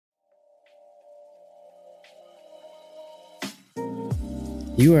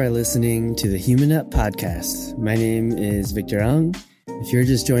You are listening to the Human Up Podcast. My name is Victor Ung. If you're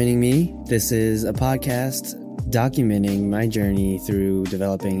just joining me, this is a podcast documenting my journey through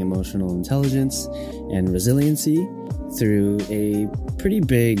developing emotional intelligence and resiliency through a pretty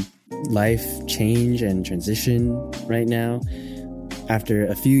big life change and transition right now. After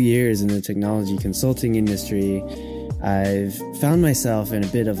a few years in the technology consulting industry, I've found myself in a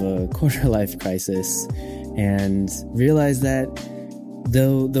bit of a quarter-life crisis and realized that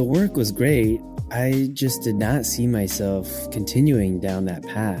though the work was great, I just did not see myself continuing down that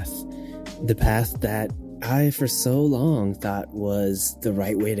path. The path that I, for so long, thought was the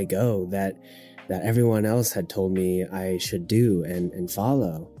right way to go, that everyone else had told me I should do and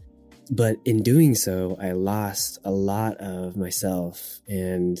follow. But in doing so, I lost a lot of myself.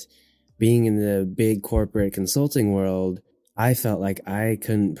 And being in the big corporate consulting world, I felt like I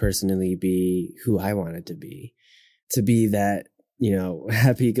couldn't personally be who I wanted to be. To be that,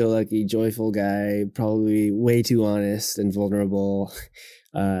 happy-go-lucky, joyful guy, probably way too honest and vulnerable,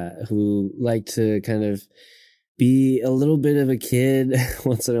 who liked to kind of be a little bit of a kid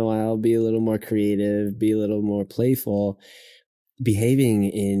once in a while, be a little more creative, be a little more playful. Behaving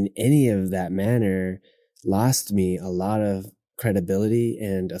in any of that manner lost me a lot of credibility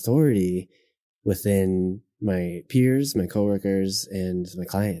and authority within my peers, my coworkers, and my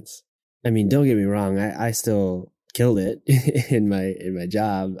clients. I mean, don't get me wrong, I still killed it in my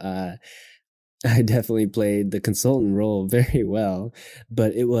job. I definitely played the consultant role very well,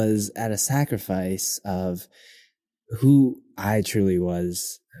 but it was at a sacrifice of who I truly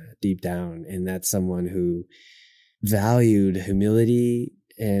was deep down. And that's someone who valued humility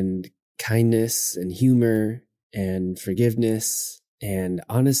and kindness and humor and forgiveness and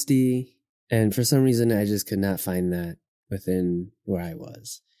honesty. And for some reason, I just could not find that within where I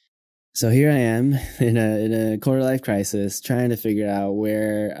was. So here I am in a quarter life crisis, trying to figure out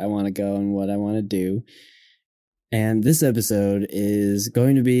where I want to go and what I want to do. And this episode is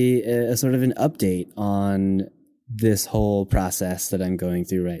going to be a sort of an update on this whole process that I'm going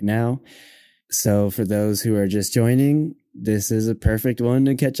through right now. So for those who are just joining, this is a perfect one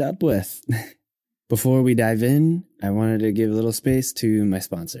to catch up with. Before we dive in, I wanted to give a little space to my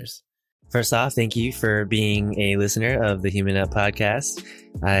sponsors. First off, thank you for being a listener of the Human Up Podcast.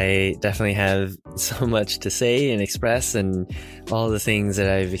 I definitely have so much to say and express, and all the things that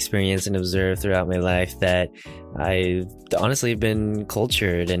I've experienced and observed throughout my life that I've honestly been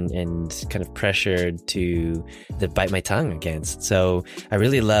cultured and kind of pressured to bite my tongue against. So I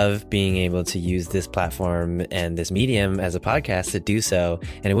really love being able to use this platform and this medium as a podcast to do so.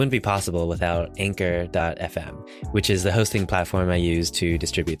 And it wouldn't be possible without Anchor.fm, which is the hosting platform I use to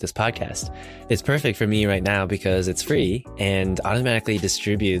distribute this podcast. It's perfect for me right now because it's free and automatically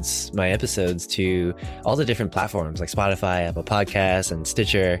distributes my episodes to all the different platforms like Spotify, Apple Podcasts, and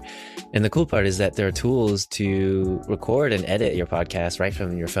Stitcher. And the cool part is that there are tools to record and edit your podcast right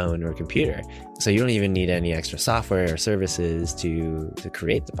from your phone or computer. So you don't even need any extra software or services to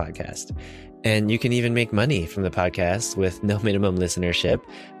create the podcast. And you can even make money from the podcast with no minimum listenership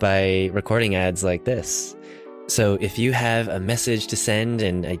by recording ads like this. So if you have a message to send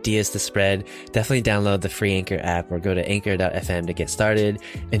and ideas to spread, definitely download the free Anchor app or go to anchor.fm to get started.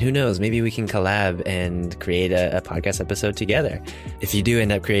 And who knows, maybe we can collab and create a podcast episode together. If you do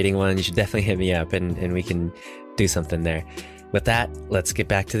end up creating one, you should definitely hit me up and we can do something there. With that, let's get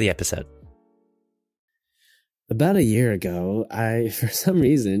back to the episode. About a year ago, I, for some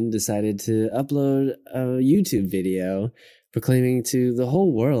reason, decided to upload a YouTube video proclaiming to the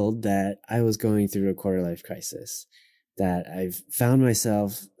whole world that I was going through a quarter life crisis, that I've found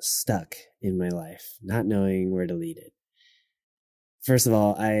myself stuck in my life, not knowing where to lead it. First of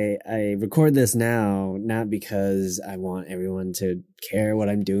all, I record this now, not because I want everyone to care what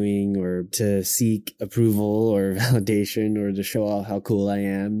I'm doing or to seek approval or validation or to show off how cool I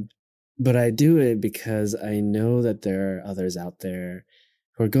am, but I do it because I know that there are others out there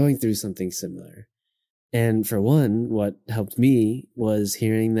who are going through something similar. And for one, what helped me was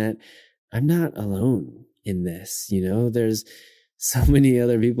hearing that I'm not alone in this. There's so many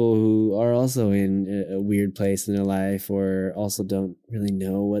other people who are also in a weird place in their life or also don't really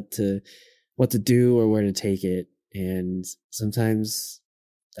know what to do or where to take it. And sometimes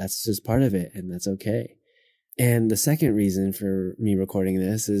that's just part of it, and that's okay. And the second reason for me recording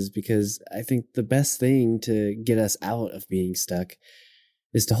this is because I think the best thing to get us out of being stuck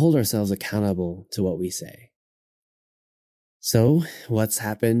is to hold ourselves accountable to what we say. So, what's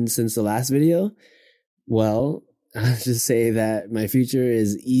happened since the last video? Well, I'll just say that my future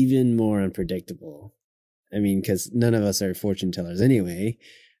is even more unpredictable. I mean, because none of us are fortune tellers anyway.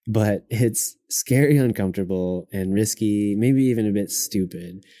 but it's scary, uncomfortable, and risky, maybe even a bit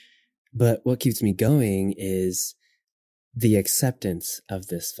stupid. But what keeps me going is the acceptance of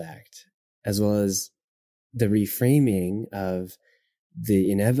this fact, as well as the reframing of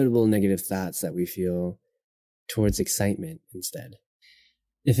the inevitable negative thoughts that we feel towards excitement instead.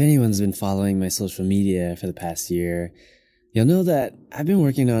 If anyone's been following my social media for the past year, you'll know that I've been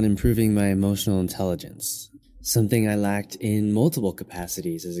working on improving my emotional intelligence, something I lacked in multiple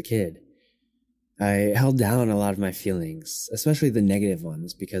capacities as a kid. I held down a lot of my feelings, especially the negative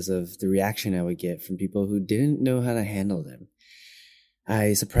ones, because of the reaction I would get from people who didn't know how to handle them.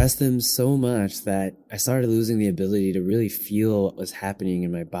 I suppressed them so much that I started losing the ability to really feel what was happening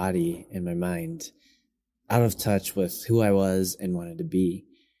in my body and my mind, out of touch with who I was and wanted to be.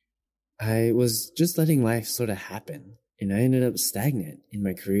 I was just letting life sort of happen, and I ended up stagnant in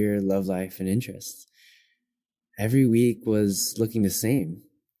my career, love life, and interests. Every week was looking the same,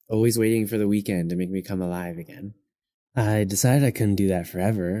 always waiting for the weekend to make me come alive again. I decided I couldn't do that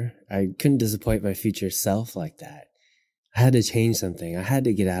forever. I couldn't disappoint my future self like that. I had to change something. I had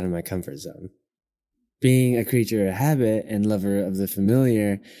to get out of my comfort zone. Being a creature of habit and lover of the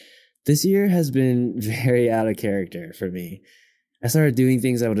familiar, this year has been very out of character for me. I started doing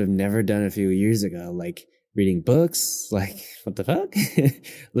things I would have never done a few years ago, like reading books, like, what the fuck?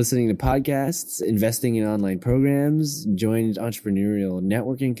 Listening to podcasts, investing in online programs, joined entrepreneurial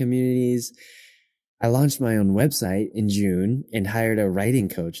networking communities. I launched my own website in June and hired a writing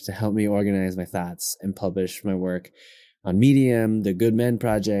coach to help me organize my thoughts and publish my work on Medium, The Good Men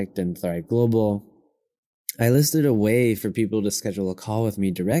Project, and Thrive Global. I listed a way for people to schedule a call with me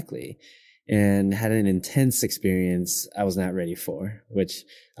directly and had an intense experience I was not ready for, which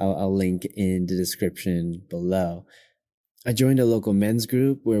I'll link in the description below. I joined a local men's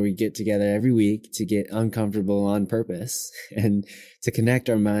group where we get together every week to get uncomfortable on purpose and to connect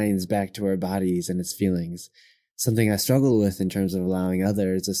our minds back to our bodies and its feelings, something I struggle with in terms of allowing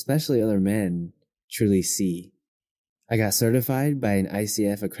others, especially other men, truly see. I got certified by an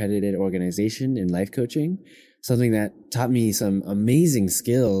ICF accredited organization in life coaching, something that taught me some amazing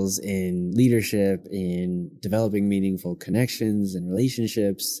skills in leadership, in developing meaningful connections and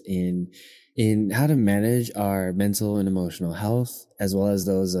relationships, in how to manage our mental and emotional health, as well as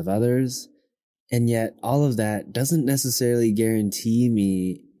those of others. And yet all of that doesn't necessarily guarantee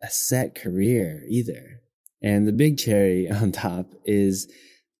me a set career either. And the big cherry on top is,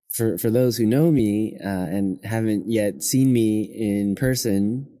 for those who know me and haven't yet seen me in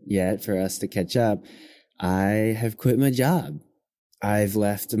person yet, for us to catch up, I have quit my job. I've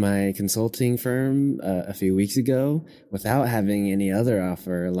left my consulting firm a few weeks ago without having any other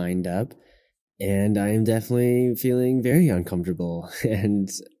offer lined up. And I am definitely feeling very uncomfortable and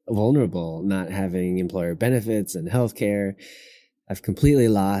vulnerable, not having employer benefits and healthcare. I've completely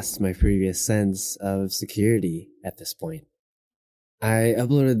lost my previous sense of security at this point. I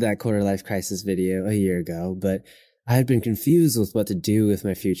uploaded that quarter life crisis video a year ago, but I had been confused with what to do with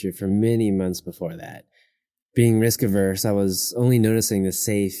my future for many months before that. Being risk averse, I was only noticing the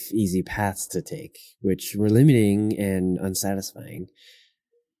safe, easy paths to take, which were limiting and unsatisfying.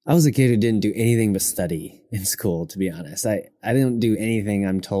 I was a kid who didn't do anything but study in school, to be honest. I didn't do anything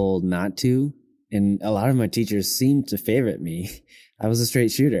I'm told not to, and a lot of my teachers seemed to favorite me. I was a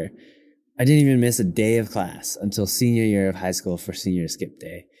straight shooter. I didn't even miss a day of class until senior year of high school for senior skip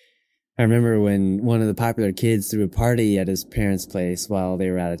day. I remember when one of the popular kids threw a party at his parents' place while they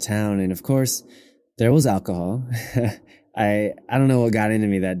were out of town, and of course, there was alcohol. I don't know what got into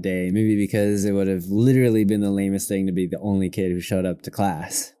me that day, maybe because it would have literally been the lamest thing to be the only kid who showed up to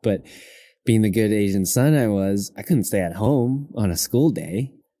class. But being the good Asian son I was, I couldn't stay at home on a school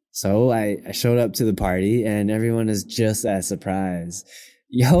day. So I showed up to the party and everyone is just as surprised.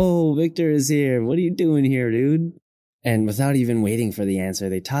 Yo, Victor is here. What are you doing here, dude? And without even waiting for the answer,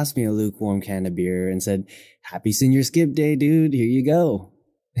 they tossed me a lukewarm can of beer and said, "Happy senior skip day, dude. Here you go."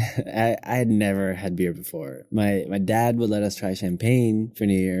 I had never had beer before. My dad would let us try champagne for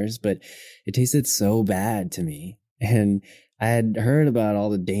New Year's, but it tasted so bad to me. And I had heard about all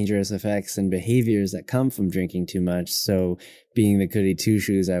the dangerous effects and behaviors that come from drinking too much. So being the goody two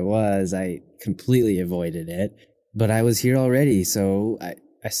shoes I was, I completely avoided it. But I was here already, so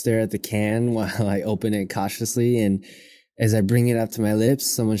I stare at the can while I open it cautiously, and as I bring it up to my lips,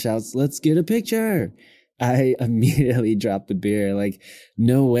 someone shouts, "Let's get a picture." I immediately drop the beer, like,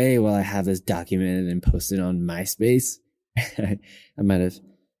 no way will I have this documented and posted on MySpace. I might have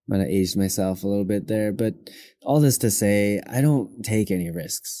aged myself a little bit there, but all this to say, I don't take any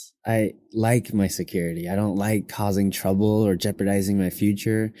risks. I like my security. I don't like causing trouble or jeopardizing my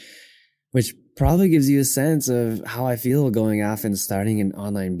future. which probably gives you a sense of how I feel going off and starting an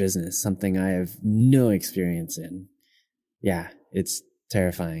online business, something I have no experience in. Yeah, it's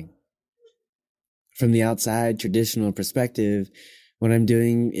terrifying. From the outside, traditional perspective, what I'm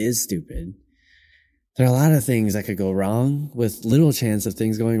doing is stupid. There are a lot of things that could go wrong with little chance of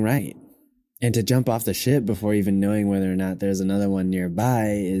things going right. And to jump off the ship before even knowing whether or not there's another one nearby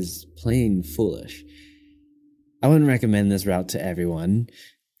is plain foolish. I wouldn't recommend this route to everyone.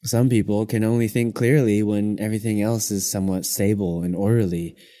 Some people can only think clearly when everything else is somewhat stable and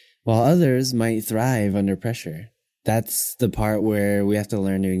orderly, while others might thrive under pressure. That's the part where we have to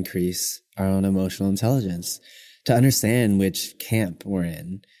learn to increase our own emotional intelligence, to understand which camp we're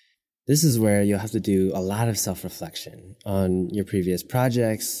in. This is where you'll have to do a lot of self-reflection on your previous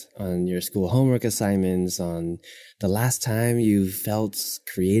projects, on your school homework assignments, on the last time you felt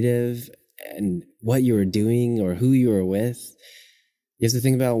creative and what you were doing or who you were with. You have to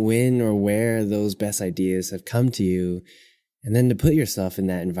think about when or where those best ideas have come to you, and then to put yourself in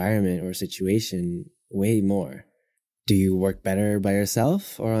that environment or situation way more. Do you work better by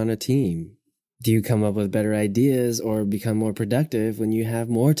yourself or on a team? Do you come up with better ideas or become more productive when you have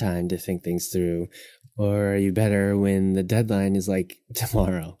more time to think things through? Or are you better when the deadline is like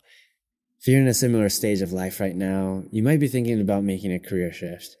tomorrow? If you're in a similar stage of life right now, you might be thinking about making a career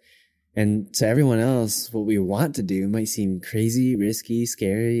shift. And to everyone else, what we want to do might seem crazy, risky,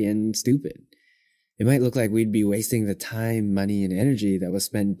 scary, and stupid. It might look like we'd be wasting the time, money, and energy that was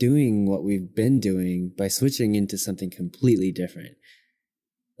spent doing what we've been doing by switching into something completely different.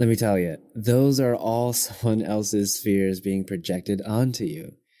 Let me tell you, those are all someone else's fears being projected onto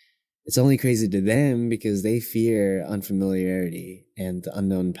you. It's only crazy to them because they fear unfamiliarity and the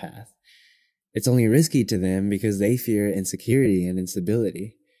unknown path. It's only risky to them because they fear insecurity and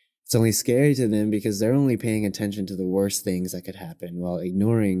instability. It's only scary to them because they're only paying attention to the worst things that could happen while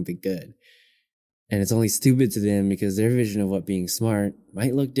ignoring the good. And it's only stupid to them because their vision of what being smart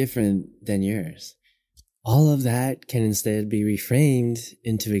might look different than yours. All of that can instead be reframed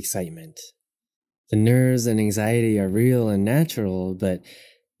into excitement. The nerves and anxiety are real and natural, but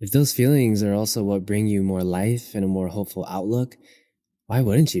if those feelings are also what bring you more life and a more hopeful outlook, why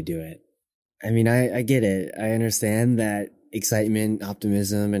wouldn't you do it? I mean, I get it. I understand that excitement,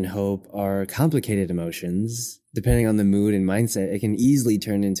 optimism, and hope are complicated emotions. Depending on the mood and mindset, it can easily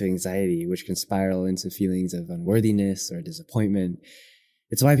turn into anxiety, which can spiral into feelings of unworthiness or disappointment.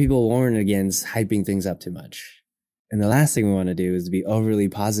 It's why people warn against hyping things up too much. And the last thing we want to do is be overly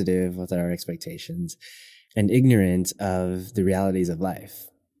positive with our expectations and ignorant of the realities of life.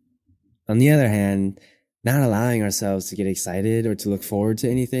 On the other hand, not allowing ourselves to get excited or to look forward to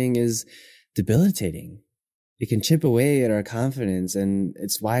anything is debilitating. It can chip away at our confidence, and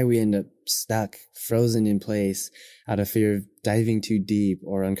it's why we end up stuck, frozen in place out of fear of diving too deep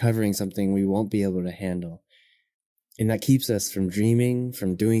or uncovering something we won't be able to handle. And that keeps us from dreaming,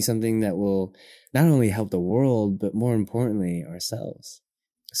 from doing something that will not only help the world, but more importantly, ourselves.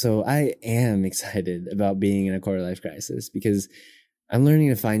 So I am excited about being in a quarter life crisis because I'm learning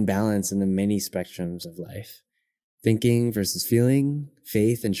to find balance in the many spectrums of life. Thinking versus feeling,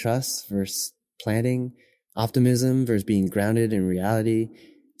 faith and trust versus planning, optimism versus being grounded in reality,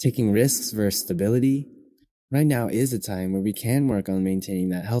 taking risks versus stability. Right now is a time where we can work on maintaining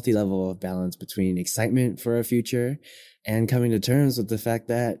that healthy level of balance between excitement for our future and coming to terms with the fact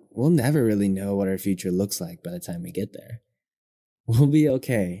that we'll never really know what our future looks like by the time we get there. We'll be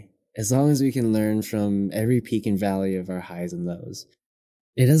okay, as long as we can learn from every peak and valley of our highs and lows.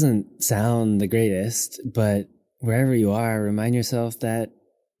 It doesn't sound the greatest, but wherever you are, remind yourself that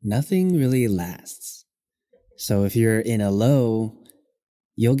nothing really lasts. So if you're in a low,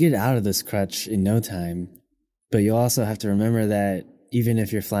 you'll get out of this crutch in no time. But you also have to remember that even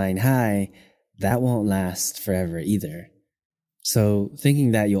if you're flying high, that won't last forever either. So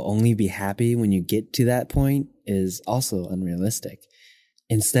thinking that you'll only be happy when you get to that point is also unrealistic.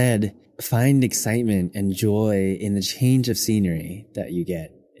 Instead, find excitement and joy in the change of scenery that you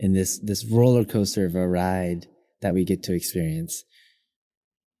get in this roller coaster of a ride that we get to experience.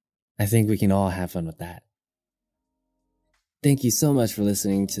 I think we can all have fun with that. Thank you so much for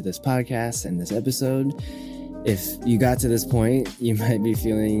listening to this podcast and this episode. If you got to this point, you might be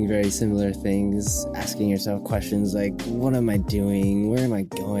feeling very similar things, asking yourself questions like, what am I doing? Where am I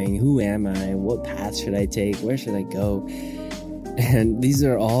going? Who am I? What path should I take? Where should I go? And these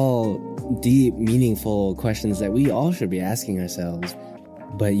are all deep, meaningful questions that we all should be asking ourselves,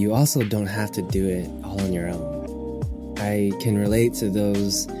 but you also don't have to do it all on your own. I can relate to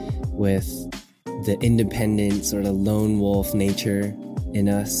those with the independent sort of lone wolf nature in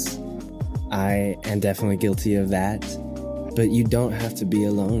us. I am definitely guilty of that. But you don't have to be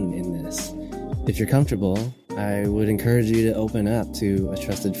alone in this. If you're comfortable, I would encourage you to open up to a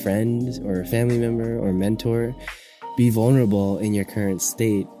trusted friend or a family member or mentor. Be vulnerable in your current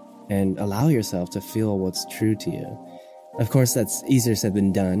state and allow yourself to feel what's true to you. Of course, that's easier said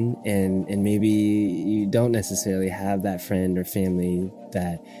than done, and maybe you don't necessarily have that friend or family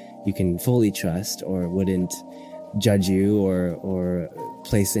that you can fully trust or wouldn't judge you or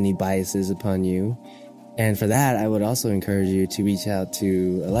place any biases upon you. And for that, I would also encourage you to reach out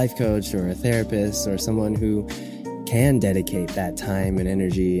to a life coach or a therapist or someone who can dedicate that time and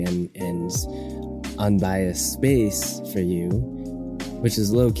energy and unbiased space for you, which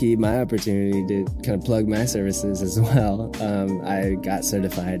is low-key my opportunity to kind of plug my services as well. I got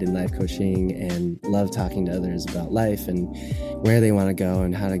certified in life coaching and love talking to others about life and where they want to go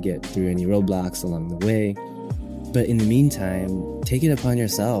and how to get through any roadblocks along the way. But in the meantime, take it upon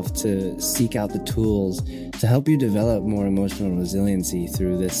yourself to seek out the tools to help you develop more emotional resiliency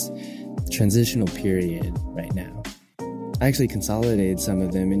through this transitional period right now. I actually consolidated some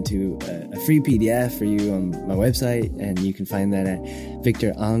of them into a free PDF for you on my website, and you can find that at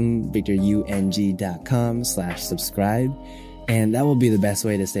victorung.com/subscribe. And that will be the best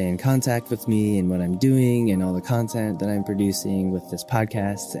way to stay in contact with me and what I'm doing and all the content that I'm producing with this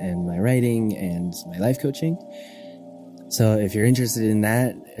podcast and my writing and my life coaching. So if you're interested in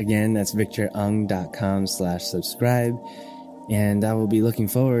that, again, that's victorung.com/subscribe. And I will be looking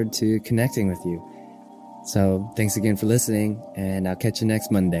forward to connecting with you. So thanks again for listening, and I'll catch you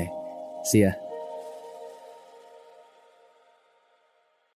next Monday. See ya.